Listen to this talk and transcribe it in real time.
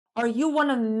Are you one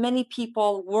of many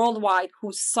people worldwide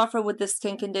who suffer with this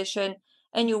skin condition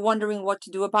and you're wondering what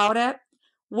to do about it?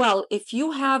 Well, if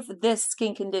you have this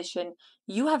skin condition,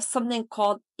 you have something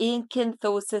called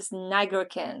Acanthosis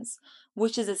nigricans,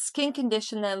 which is a skin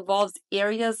condition that involves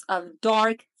areas of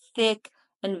dark, thick,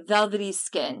 and velvety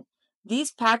skin.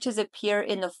 These patches appear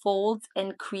in the folds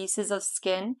and creases of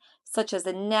skin, such as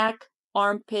the neck,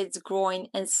 armpits, groin,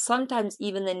 and sometimes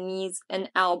even the knees and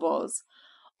elbows.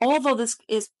 Although this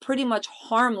is pretty much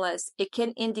harmless, it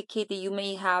can indicate that you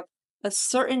may have a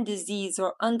certain disease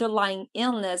or underlying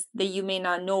illness that you may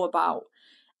not know about.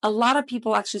 A lot of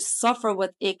people actually suffer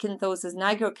with acanthosis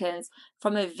nigricans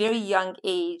from a very young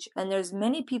age, and there's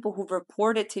many people who've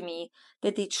reported to me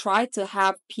that they tried to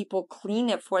have people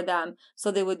clean it for them. So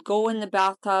they would go in the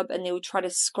bathtub and they would try to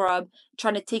scrub,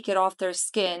 trying to take it off their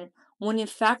skin, when in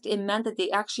fact it meant that they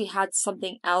actually had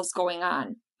something else going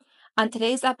on. On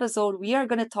today's episode, we are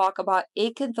going to talk about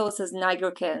acanthosis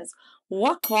nigricans,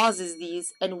 what causes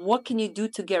these, and what can you do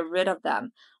to get rid of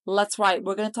them. That's right,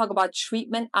 we're going to talk about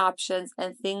treatment options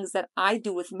and things that I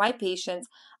do with my patients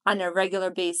on a regular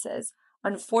basis.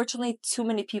 Unfortunately, too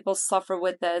many people suffer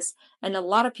with this, and a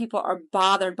lot of people are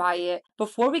bothered by it.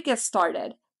 Before we get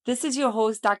started, this is your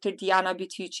host, Dr. Diana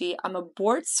Bitucci. I'm a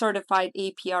board-certified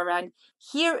APRN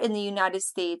here in the United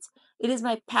States. It is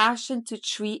my passion to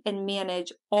treat and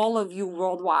manage all of you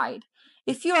worldwide.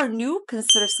 If you are new,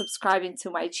 consider subscribing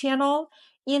to my channel,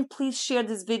 and please share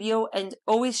this video and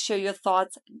always share your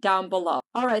thoughts down below.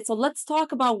 All right, so let's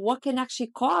talk about what can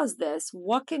actually cause this.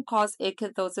 What can cause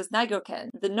acanthosis nigricans?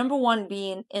 The number one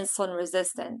being insulin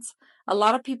resistance. A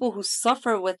lot of people who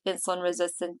suffer with insulin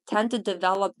resistance tend to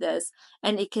develop this,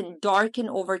 and it can darken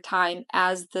over time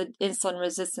as the insulin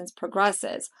resistance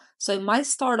progresses. So it might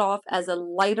start off as a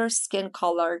lighter skin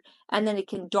color, and then it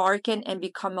can darken and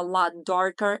become a lot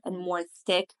darker and more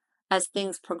thick as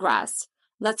things progress.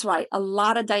 That's right, a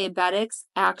lot of diabetics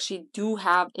actually do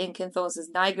have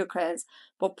acanthosis nigricans,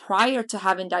 but prior to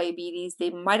having diabetes, they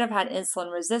might have had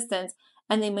insulin resistance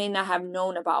and they may not have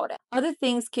known about it. Other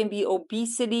things can be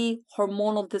obesity,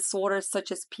 hormonal disorders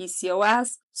such as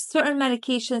PCOS. Certain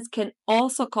medications can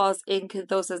also cause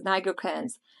acanthosis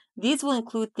nigricans. These will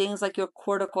include things like your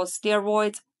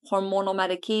corticosteroids, hormonal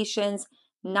medications,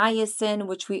 niacin,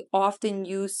 which we often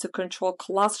use to control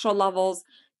cholesterol levels.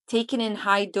 Taken in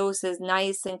high doses,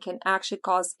 niacin can actually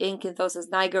cause acanthosis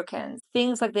nigricans.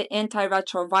 Things like the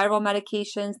antiretroviral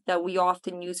medications that we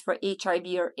often use for HIV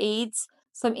or AIDS,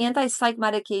 some anti-psych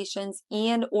medications,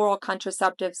 and oral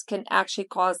contraceptives can actually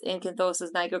cause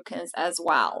acanthosis nigricans as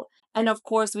well. And of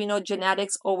course, we know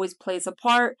genetics always plays a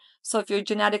part. So if you're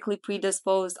genetically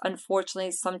predisposed,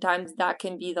 unfortunately, sometimes that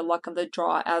can be the luck of the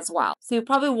draw as well. So you're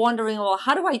probably wondering, well,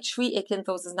 how do I treat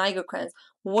acanthosis nigricans?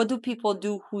 What do people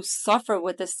do who suffer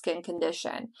with this skin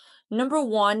condition? Number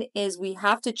one is we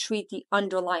have to treat the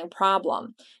underlying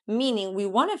problem, meaning we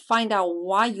want to find out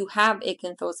why you have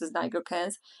acanthosis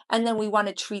nigricans, and then we want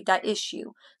to treat that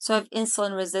issue. So if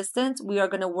insulin resistance, we are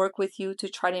going to work with you to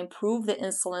try to improve the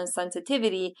insulin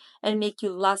sensitivity and make you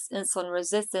less insulin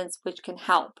resistant, which can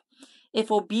help. If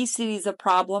obesity is a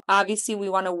problem, obviously we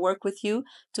want to work with you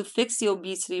to fix the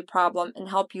obesity problem and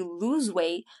help you lose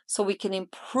weight so we can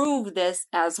improve this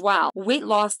as well. Weight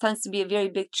loss tends to be a very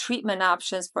big treatment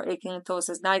option for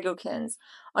acanthosis nigricans.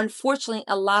 Unfortunately,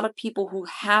 a lot of people who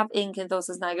have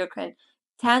acanthosis nigricans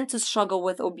tend to struggle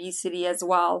with obesity as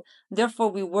well. Therefore,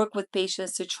 we work with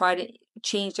patients to try to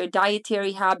change their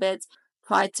dietary habits,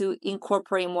 try to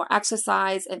incorporate more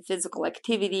exercise and physical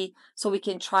activity so we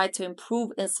can try to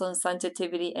improve insulin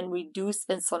sensitivity and reduce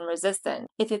insulin resistance.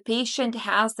 If a patient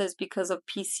has this because of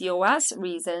PCOS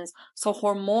reasons, so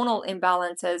hormonal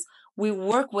imbalances, we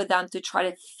work with them to try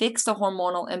to fix the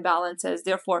hormonal imbalances,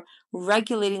 therefore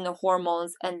regulating the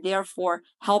hormones and therefore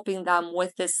helping them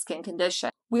with this skin condition.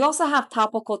 We also have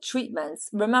topical treatments.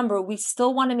 Remember, we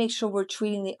still want to make sure we're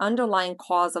treating the underlying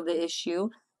cause of the issue,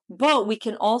 but we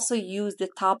can also use the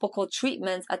topical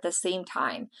treatments at the same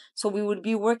time. So we would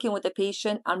be working with the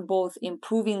patient on both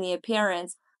improving the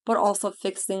appearance, but also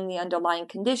fixing the underlying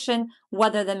condition,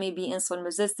 whether that may be insulin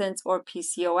resistance or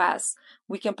PCOS.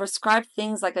 We can prescribe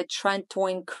things like a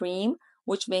trentoin cream,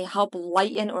 which may help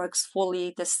lighten or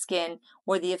exfoliate the skin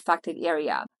or the affected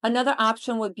area. Another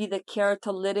option would be the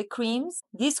keratolytic creams.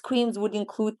 These creams would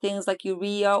include things like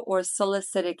urea or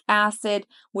salicylic acid,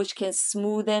 which can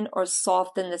smoothen or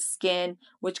soften the skin,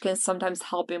 which can sometimes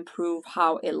help improve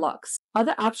how it looks.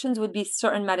 Other options would be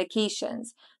certain medications.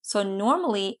 So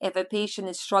normally, if a patient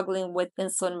is struggling with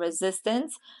insulin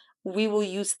resistance, we will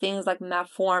use things like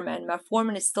metformin.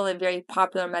 Metformin is still a very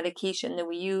popular medication that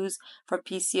we use for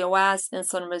PCOS,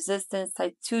 insulin resistance,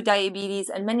 type 2 diabetes,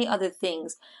 and many other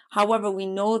things. However, we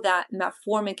know that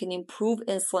metformin can improve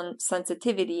insulin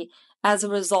sensitivity. As a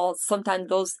result, sometimes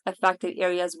those affected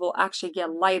areas will actually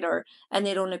get lighter and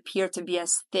they don't appear to be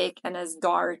as thick and as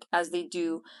dark as they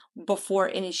do before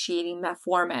initiating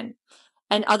metformin.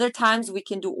 And other times we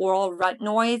can do oral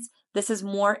retinoids. This is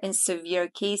more in severe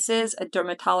cases. A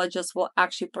dermatologist will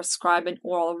actually prescribe an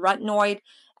oral retinoid,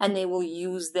 and they will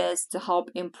use this to help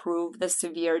improve the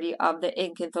severity of the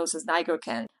acanthosis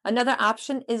nigricans. Another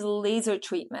option is laser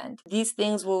treatment. These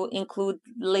things will include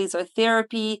laser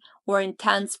therapy or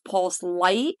intense pulse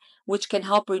light, which can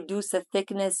help reduce the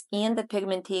thickness and the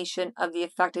pigmentation of the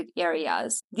affected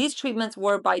areas. These treatments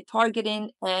work by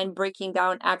targeting and breaking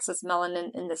down excess melanin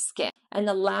in the skin. And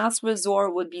the last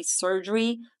resort would be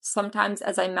surgery. Sometimes,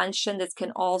 as I mentioned, this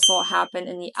can also happen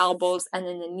in the elbows and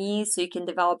in the knees, so you can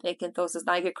develop acanthosis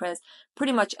nigricans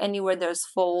pretty much anywhere there's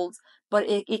folds, but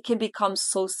it can become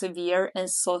so severe and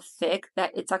so thick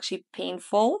that it's actually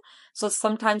painful. So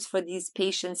sometimes for these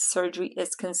patients, surgery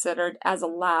is considered as a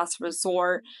last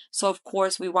resort. So of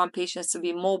course, we want patients to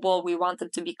be mobile, we want them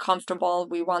to be comfortable,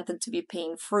 we want them to be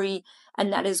pain-free,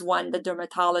 and that is when the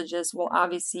dermatologist will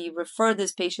obviously refer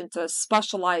this patient to a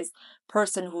specialized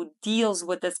person who deals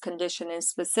with this condition and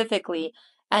specifically,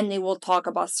 and they will talk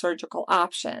about surgical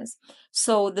options.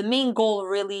 So the main goal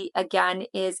really, again,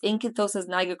 is acanthosis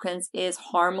nigricans is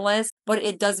harmless, but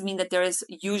it does mean that there is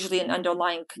usually an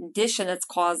underlying condition that's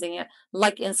causing it,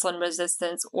 like insulin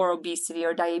resistance or obesity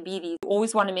or diabetes. You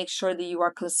always want to make sure that you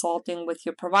are consulting with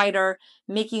your provider,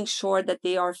 making sure that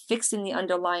they are fixing the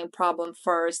underlying problem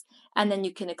first, and then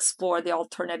you can explore the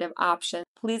alternative options.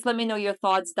 Please let me know your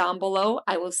thoughts down below.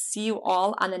 I will see you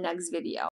all on the next video.